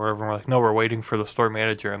get out or whatever. And we're like, "No, we're waiting for the store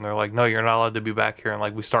manager." And they're like, "No, you're not allowed to be back here." And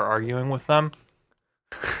like we start arguing with them.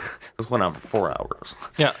 This went on for 4 hours.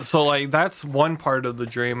 Yeah, so like that's one part of the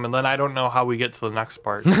dream, and then I don't know how we get to the next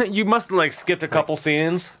part. You must have like skipped a couple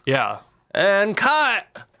scenes. Yeah. And cut!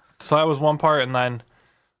 So that was one part, and then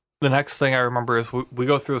the next thing I remember is we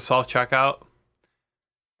go through the self-checkout,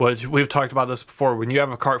 which we've talked about this before. When you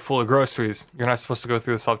have a cart full of groceries, you're not supposed to go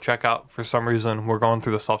through the self-checkout. For some reason, we're going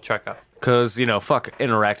through the self-checkout. Because, fuck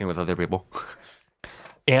interacting with other people.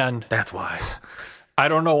 And That's why. I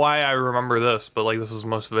don't know why I remember this, but like this is the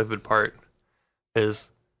most vivid part, is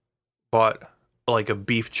bought like a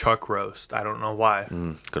beef chuck roast. I don't know why.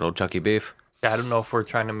 Good old Chucky beef. I don't know if we're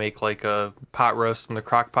trying to make like a pot roast in the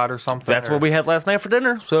crock pot or something. That's what we had last night for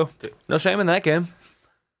dinner, so no shame in that game.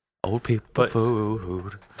 Old people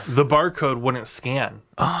food. The barcode wouldn't scan.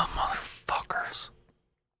 Oh, motherfuckers.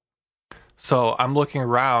 So I'm looking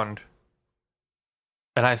around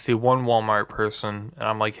and I see one Walmart person and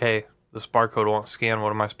I'm like, hey, this barcode won't scan. What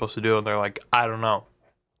am I supposed to do? And they're like, I don't know.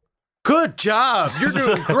 Good job. You're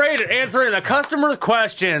doing great at answering the customer's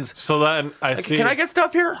questions. So then I see, Can I get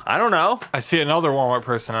stuff here? I don't know. I see another Walmart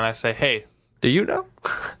person and I say, hey, Do you know?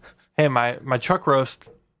 hey, my chuck roast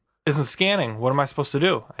isn't scanning. What am I supposed to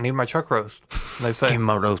do? I need my chuck roast. And they say, Give me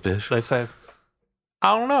my roast, bitch. they say,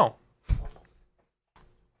 I don't know.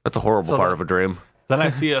 That's a horrible part of a dream. Then I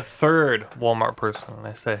see a third Walmart person and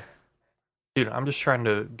I say, dude, I'm just trying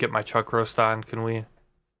to get my chuck roast on. Can we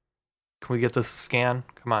get this scan?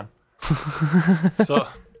 Come on. So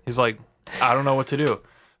he's like, I don't know what to do.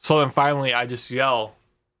 So then finally I just yell,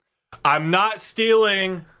 I'm not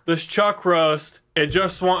stealing this chuck roast. It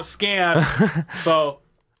just won't scan. So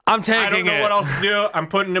I'm taking it. I don't know what else to do. I'm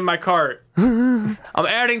putting it in my cart. I'm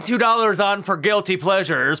adding $2 on for guilty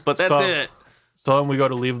pleasures, but that's it. So then we go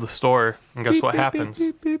to leave the store, and guess what happens?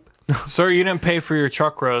 Beep, beep. Sir, you didn't pay for your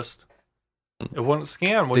chuck roast. It wouldn't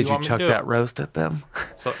scan. What do Did you you want chuck me to do? that roast at them?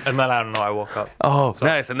 So, and then I don't know. I woke up. Oh,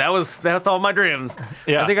 nice. And that's all my dreams.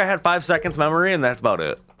 Yeah. I think I had 5 seconds memory, and that's about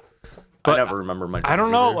it. But I never remember my dreams. I don't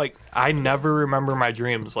know. either. Like, I never remember my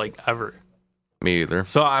dreams, like, ever. Me either.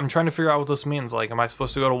 So I'm trying to figure out what this means. Like, am I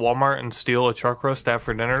supposed to go to Walmart and steal a chuck roast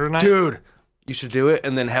after dinner tonight? Dude, you should do it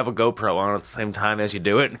and then have a GoPro on at the same time as you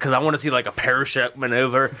do it. Because I want to see, like, a parachute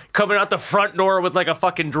maneuver coming out the front door with, like, a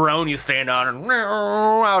fucking drone you stand on and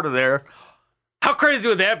out of there. How crazy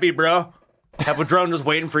would that be, bro? Have a drone just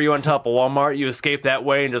waiting for you on top of Walmart. You escape that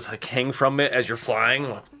way and just, like, hang from it as you're flying.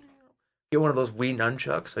 Get one of those Wii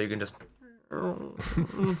nunchucks so you can just...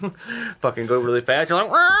 Fucking go really fast. You're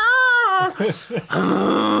like,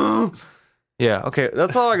 yeah, okay,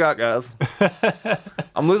 that's all I got, guys.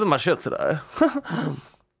 I'm losing my shit today.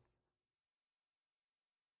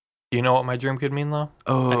 You know what my dream could mean, though?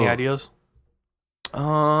 Oh. Any ideas?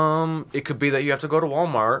 It could be that you have to go to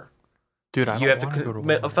Walmart. Dude, I don't You have to want to go to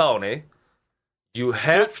commit a Walmart. felony. You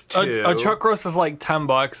have to. A chuck roast is like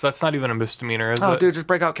 $10. That's not even a misdemeanor, is Oh, it? dude, just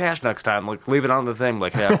break out cash next time. Like, leave it on the thing.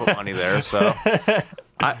 Like, hey, I put money there. So,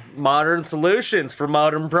 modern solutions for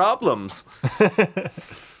modern problems. Did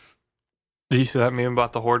you see that meme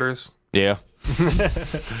about the hoarders? Yeah.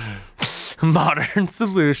 Modern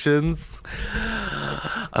solutions.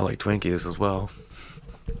 I like Twinkies as well.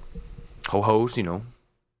 Ho-hos, you know.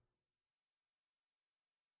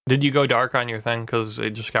 Did you go dark on your thing? Because it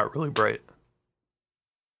just got really bright.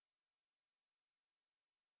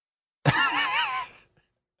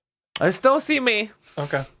 I still see me.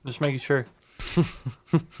 Okay, just making sure. Do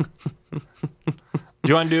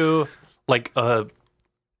you want to do like a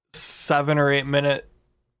 7 or 8 minute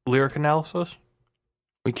lyric analysis?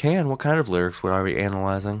 We can. What kind of lyrics are we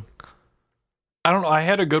analyzing? I don't know. I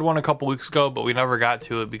had a good one a couple weeks ago, but we never got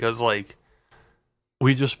to it because like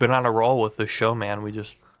we just been on a roll with this show, man.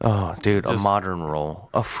 Oh, dude, a modern roll.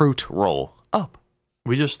 A fruit roll. Up.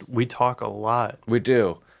 We talk a lot. We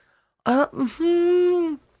do.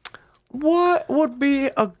 What would be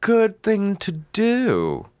a good thing to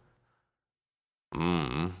do?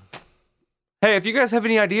 Hey, if you guys have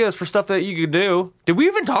any ideas for stuff that you could do, did we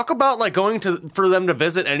even talk about like going for them to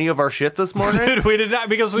visit any of our shit this morning? Dude, we did not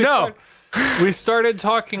because we started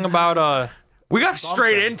talking about we got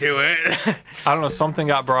straight into it. I don't know, something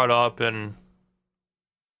got brought up and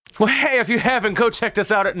well, hey, if you haven't, go check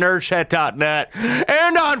us out at nerdshed.net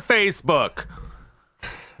and on Facebook.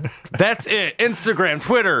 That's it. Instagram,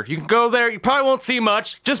 Twitter. You can go there. You probably won't see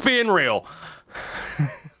much. Just being real. All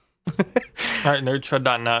right,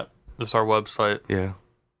 nerdshed.net is our website. Yeah.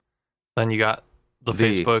 Then you got the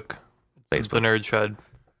Facebook. It's the Nerdshed.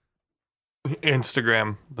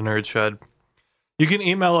 Instagram, the Nerdshed. You can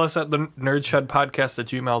email us at the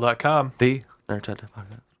thenerdshedpodcast@gmail.com. The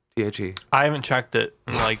Nerdshed.podcast. THE. I haven't checked it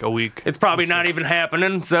in like a week. It's probably not even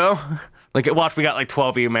happening, so like watch, we got like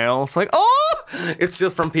 12 emails. Like, oh, it's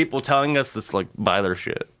just from people telling us to like buy their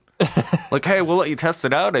shit. Like, hey, we'll let you test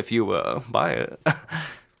it out if you buy it.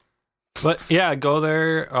 But yeah, go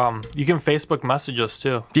there. You can Facebook message us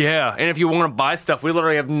too. Yeah, and if you want to buy stuff, we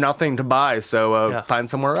literally have nothing to buy, so find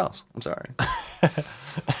somewhere else. I'm sorry.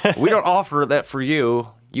 We don't offer that for you.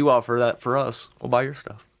 You offer that for us. We'll buy your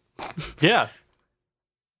stuff. Yeah.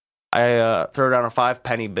 I throw down a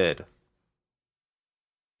 5-penny bid.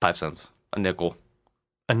 5 cents. A nickel.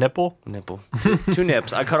 A nipple? A nipple. Two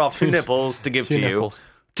nips. I cut off 2 nipples to give to nipples. you.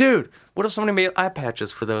 Dude, what if somebody made eye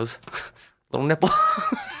patches for those? Little nipple.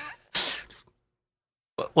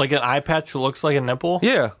 Like an eye patch that looks like a nipple?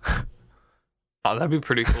 Yeah. Oh, that'd be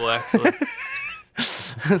pretty cool, actually.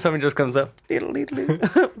 Somebody just comes up. What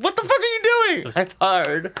the fuck are you doing? That's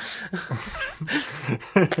hard.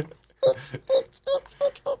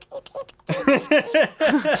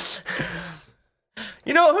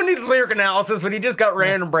 You know, who needs lyric analysis when you just got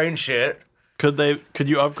random brain shit? Could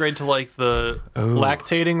you upgrade to like the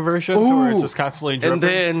lactating version to where it's just constantly dripping?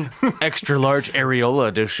 And then extra large areola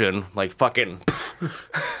edition, like fucking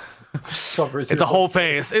it's a whole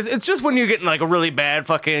face. It's just when you get in like a really bad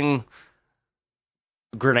fucking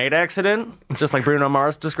grenade accident, just like Bruno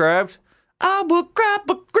Mars described. I will grab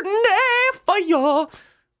a grenade for you.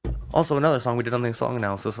 Also, another song we did on the song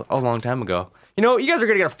analysis a long time ago. You know, you guys are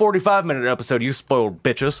gonna get a 45-minute episode, you spoiled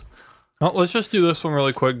bitches. Well, let's just do this one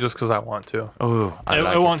really quick just because I want to. Oh,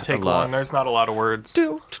 it won't take long. There's not a lot of words.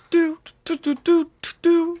 And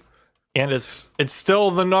it's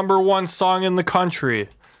still the #1 song in the country.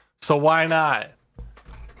 So why not?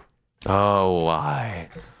 Oh, why?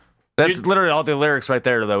 That's literally all the lyrics right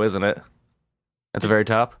there, though, isn't it? At the very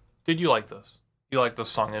top. Dude, you like this? You like this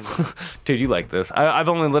song? Dude, you like this? I've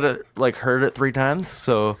only heard it 3 times,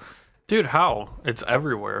 so. Dude, how? It's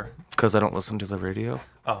everywhere. Because I don't listen to the radio.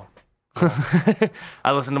 Oh.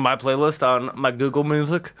 I listen to my playlist on my Google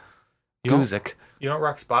Music. You don't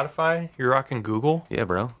rock Spotify? You're rocking Google? Yeah,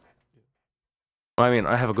 bro. Well, I mean,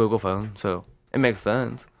 I have a Google phone, so it makes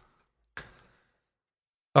sense.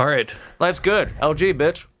 All right. Life's good. LG,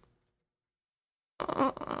 bitch.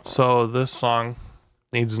 So this song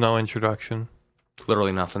needs no introduction.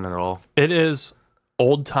 Literally nothing at all. It is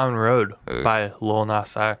Old Town Road by Lil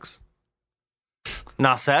Nas X.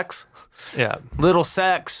 Nas X? Yeah. Little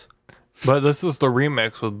Sex. But this is the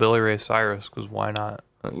remix with Billy Ray Cyrus, because why not?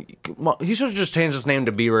 Well, he should have just changed his name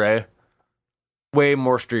to B-Ray. Way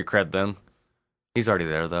more street cred then. He's already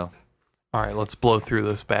there, though. All right, let's blow through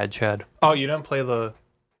this bad Chad. Oh, you didn't play the...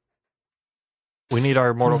 We need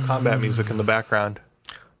our Mortal Kombat music in the background.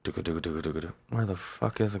 Where the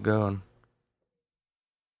fuck is it going?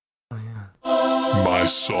 Oh, yeah. My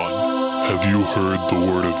son, have you heard the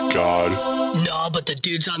word of God? No, but the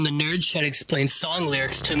dudes on the Nerd Shed explain song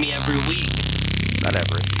lyrics to me every week. Not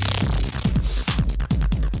every.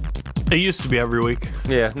 It used to be every week.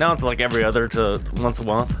 Yeah, now it's like every other to once a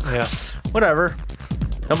month. Yeah. Whatever.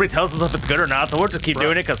 Nobody tells us if it's good or not, so we'll just keep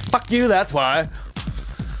doing it, because fuck you, that's why.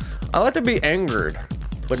 I like to be angered,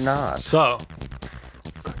 but not. So,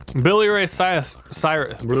 Billy Ray Cyrus.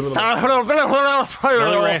 Billy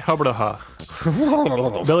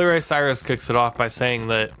Ray Cyrus kicks it off by saying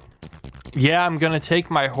that, yeah, I'm gonna take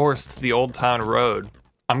my horse to the Old Town Road.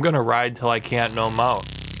 I'm gonna ride till I can't no more.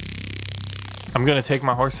 I'm gonna take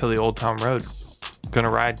my horse to the Old Town Road. Gonna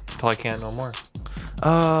ride till I can't no more.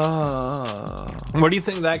 What do you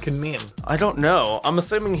think that could mean? I don't know. I'm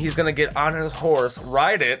assuming he's gonna get on his horse,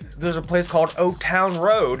 ride it. There's a place called Old Town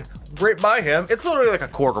Road right by him. It's literally like a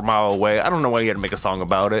quarter-mile away. I don't know why he had to make a song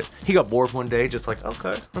about it. He got bored one day, just like,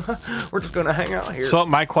 okay, we're just gonna hang out here. So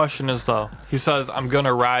my question is though, he says, I'm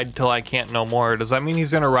gonna ride till I can't no more. Does that mean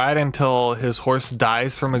he's gonna ride until his horse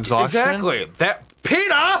dies from exhaustion? Exactly. That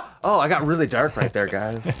PETA! Oh, I got really dark right there,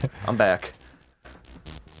 guys. I'm back.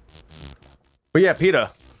 But yeah,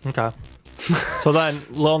 PETA. Okay. So then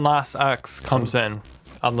Lil Nas X comes in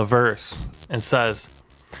on the verse and says,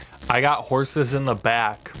 I got horses in the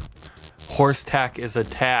back. Horse tack is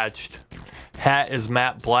attached. Hat is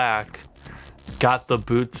matte black. Got the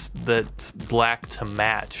boots that's black to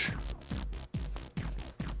match.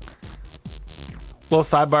 Little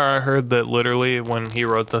sidebar, I heard that literally when he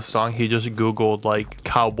wrote this song, he just Googled like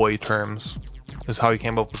cowboy terms. Is how he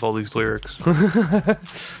came up with all these lyrics.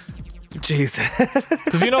 Jesus.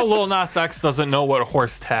 Because you know Lil Nas X doesn't know what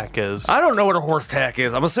horse tack is. I don't know what a horse tack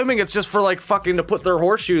is. I'm assuming it's just for like fucking to put their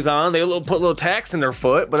horseshoes on. They put little tacks in their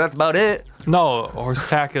foot, but that's about it. No, horse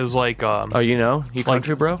tack is like oh, you know? You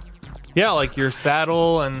country, bro? Yeah, like your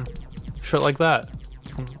saddle and shit like that.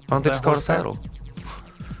 I don't think it's called a saddle.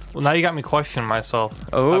 Well, now you got me questioning myself.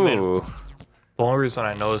 Oh. I mean, the only reason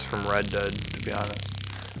I know is from Red Dead, to be honest.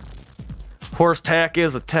 Horse tack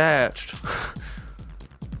is attached.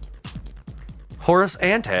 Horse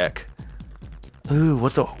and tack. Ooh,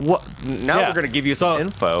 what? Now Yeah, we're gonna give you some so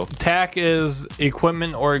info. Tack is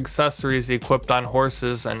equipment or accessories equipped on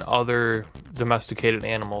horses and other domesticated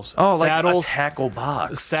animals. Oh, saddles, like a tackle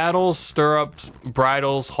box. Saddles, stirrups,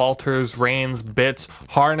 bridles, halters, reins, bits,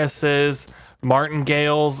 harnesses,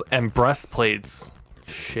 martingales, and breastplates.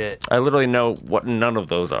 Shit. I literally know what none of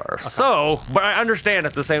those are. Okay. So, but I understand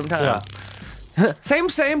at the same time. Yeah.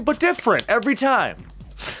 same, but different every time.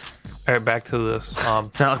 All right, back to this. It's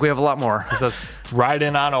not like we have a lot more. It says,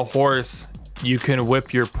 riding on a horse, you can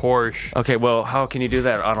whip your Porsche. Okay, well, how can you do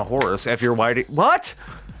that on a horse if you're riding? What?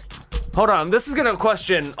 Hold on, this is gonna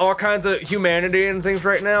question all kinds of humanity and things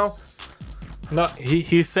right now. No,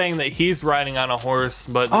 he's saying that he's riding on a horse,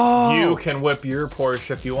 but you can whip your Porsche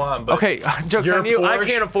if you want. But okay, joke's on you. I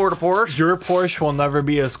can't afford a Porsche. Your Porsche will never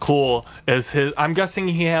be as cool as his. I'm guessing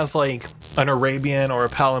he has like an Arabian or a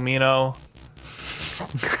Palomino.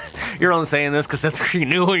 You're only saying this because that's where you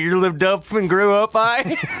knew when you lived up and grew up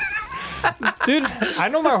by. Dude, I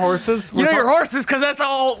know my horses. You know your horses because that's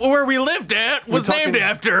all where we lived at was named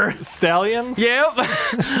after. Stallions? Yep.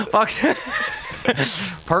 Fuck.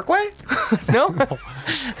 Parkway? No?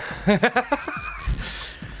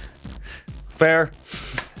 Fair.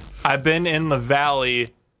 I've been in the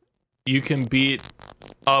valley. You can beat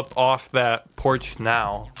up off that porch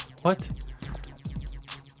now. What?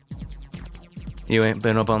 You ain't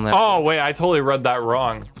been up on that. Oh, wait, I totally read that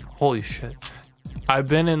wrong. Holy shit. I've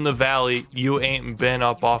been in the valley. You ain't been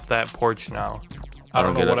up off that porch now. I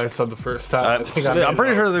don't know what I said the first time. I'm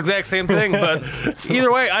pretty sure it's the exact same thing, but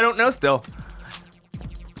either way, I don't know still.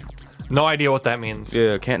 No idea what that means.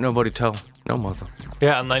 Yeah, can't nobody tell. No mother.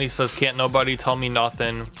 Yeah, and then he says, can't nobody tell me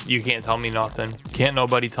nothing. You can't tell me nothing. Can't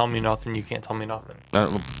nobody tell me nothing. You can't tell me nothing.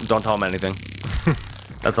 Don't tell him anything.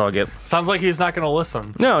 That's all I get. Sounds like he's not going to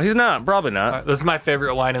listen. No, he's not. Probably not. This is my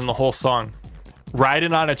favorite line in the whole song.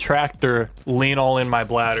 Riding on a tractor, lean all in my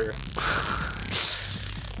bladder.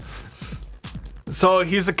 So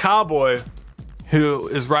he's a cowboy who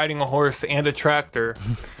is riding a horse and a tractor.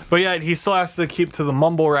 But yet he still has to keep to the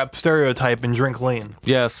mumble rap stereotype and drink lean.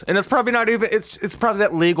 Yes, and it's probably not even, it's probably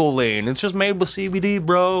that legal lean. It's just made with CBD,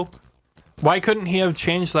 bro. Why couldn't he have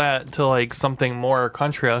changed that to like something more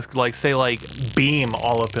country-esque, like say like beam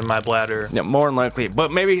all up in my bladder? Yeah, more than likely.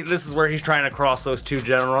 But maybe this is where he's trying to cross those two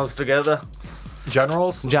genres together.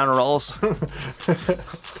 Generals? Generals.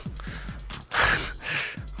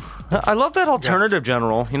 I love that alternative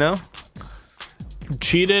general, you know?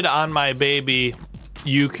 Cheated on my baby.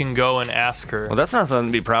 You can go and ask her. Well, that's not something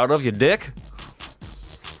to be proud of, you dick.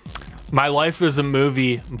 My life is a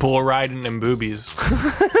movie, bull riding and boobies.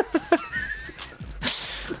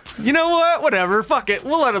 You know what? Whatever. Fuck it.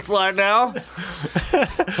 We'll let it slide now.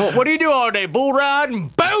 What do you do all day? Bull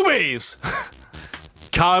riding boobies.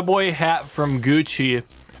 Cowboy hat from Gucci.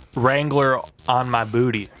 Wrangler on my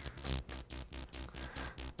booty.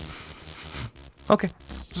 Okay.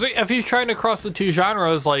 So if he's trying to cross the two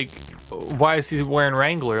genres, like, why is he wearing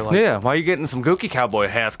Wrangler? Like, Yeah, why are you getting some gooky cowboy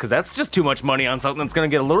hats? Because that's just too much money on something that's going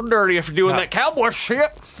to get a little dirty if you're doing that cowboy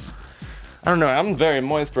shit. I don't know. I'm very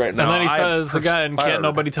moist right now. And then he says again, can't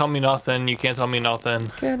nobody tell me nothing. You can't tell me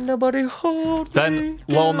nothing. Can't nobody hold Then me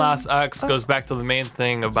Lil down. Nas X goes back to the main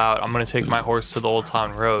thing about, I'm going to take my horse to the Old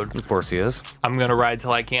Town Road. Of course he is. I'm going to ride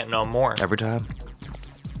till I can't no more. Every time.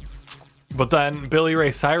 But then Billy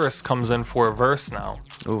Ray Cyrus comes in for a verse now.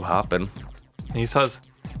 Ooh, hopping. He says,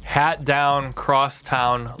 hat down, cross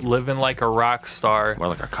town, living like a rock star. More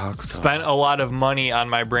like a cock. Spent a lot of money on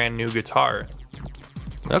my brand new guitar.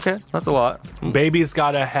 Okay, that's a lot. Baby's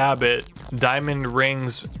got a habit, diamond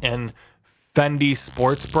rings and Fendi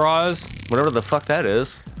sports bras. Whatever the fuck that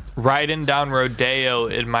is. Riding down Rodeo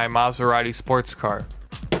in my Maserati sports car.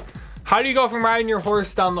 How do you go from riding your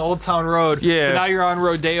horse down the Old Town Road to now you're on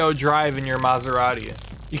Rodeo Drive in your Maserati?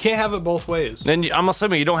 You can't have it both ways. And I'm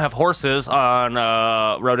assuming you don't have horses on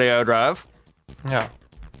Rodeo Drive. Yeah.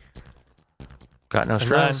 Got no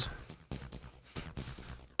stress.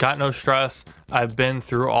 Got no stress. I've been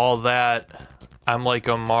through all that. I'm like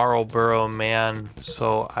a Marlboro man,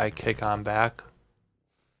 so I kick on back.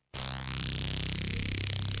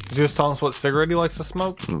 Did you just tell us what cigarette he likes to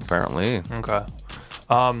smoke? Apparently. Okay.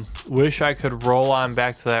 Wish I could roll on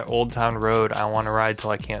back to that Old Town Road. I want to ride till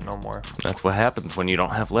I can't no more. That's what happens when you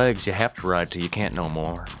don't have legs. You have to ride till you can't no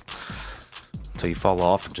more. Till you fall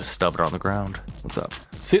off and just stub it on the ground. What's up?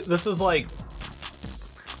 See, this is like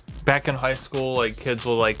back in high school, like kids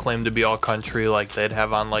will like claim to be all country, like they'd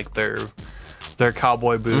have on like their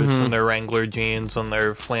cowboy boots and their Wrangler jeans and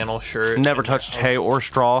their flannel shirt. Never touched hay or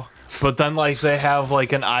straw. But then like they have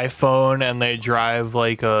like an iPhone and they drive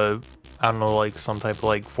like a, I don't know, like some type of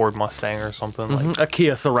like Ford Mustang or something. Like, A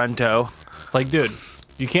Kia Sorento. like, dude,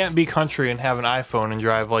 you can't be country and have an iPhone and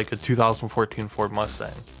drive like a 2014 Ford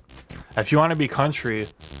Mustang. If you want to be country,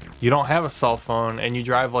 you don't have a cell phone and you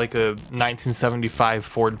drive like a 1975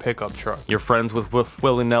 Ford pickup truck. You're friends with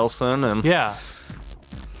Willie Nelson and Yeah.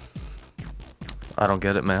 I don't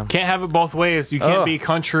get it, man. Can't have it both ways. You can't be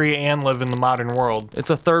country and live in the modern world.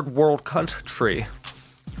 It's a third world country.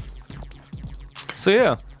 So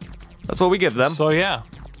yeah, that's what we give them. So yeah.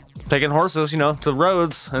 Taking horses, you know, to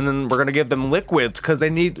roads, and then we're gonna give them liquids because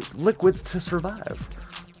they need liquids to survive.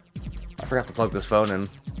 I forgot to plug this phone in.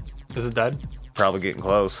 Is it dead? Probably getting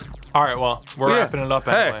close. All right, well, we're wrapping it up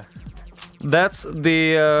anyway. That's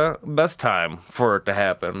the best time for it to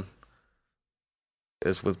happen.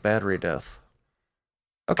 Is with battery death.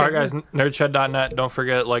 Okay. All right, guys, nerdshed.net. Don't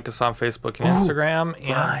forget, like us on Facebook and Instagram. And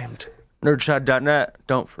Rhymed. Nerdshot.net.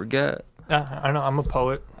 Don't forget. yeah, I know, I'm a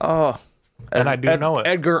poet. Oh. And I do know it.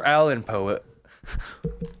 Edgar Allan poet.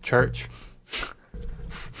 Church.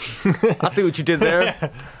 I see what you did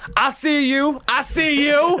there. I see you. I see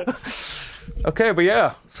you. Okay, but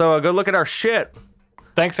yeah. So go look at our shit.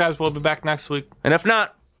 Thanks, guys. We'll be back next week. And if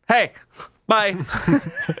not, hey, bye.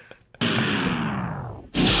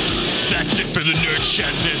 That's it for the Nerd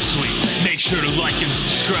Shed this week. Make sure to like and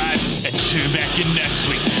subscribe and tune back in next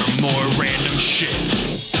week for more random shit.